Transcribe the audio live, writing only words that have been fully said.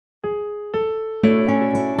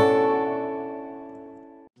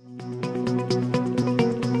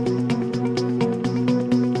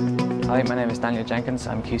Hi, my name is Daniel Jenkins.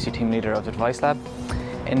 I'm QC Team Leader of the Device Lab.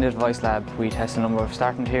 In the Device Lab, we test a number of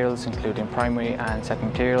start materials, including primary and second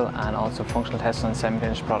material, and also functional tests on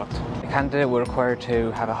semi-finished product. The candidate will require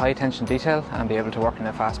to have a high attention to detail and be able to work in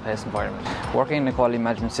a fast-paced environment. Working in a quality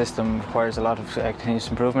management system requires a lot of continuous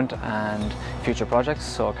improvement and future projects,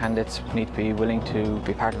 so candidates need to be willing to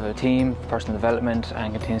be part of a team, personal development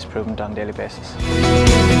and continuous improvement on a daily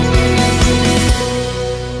basis.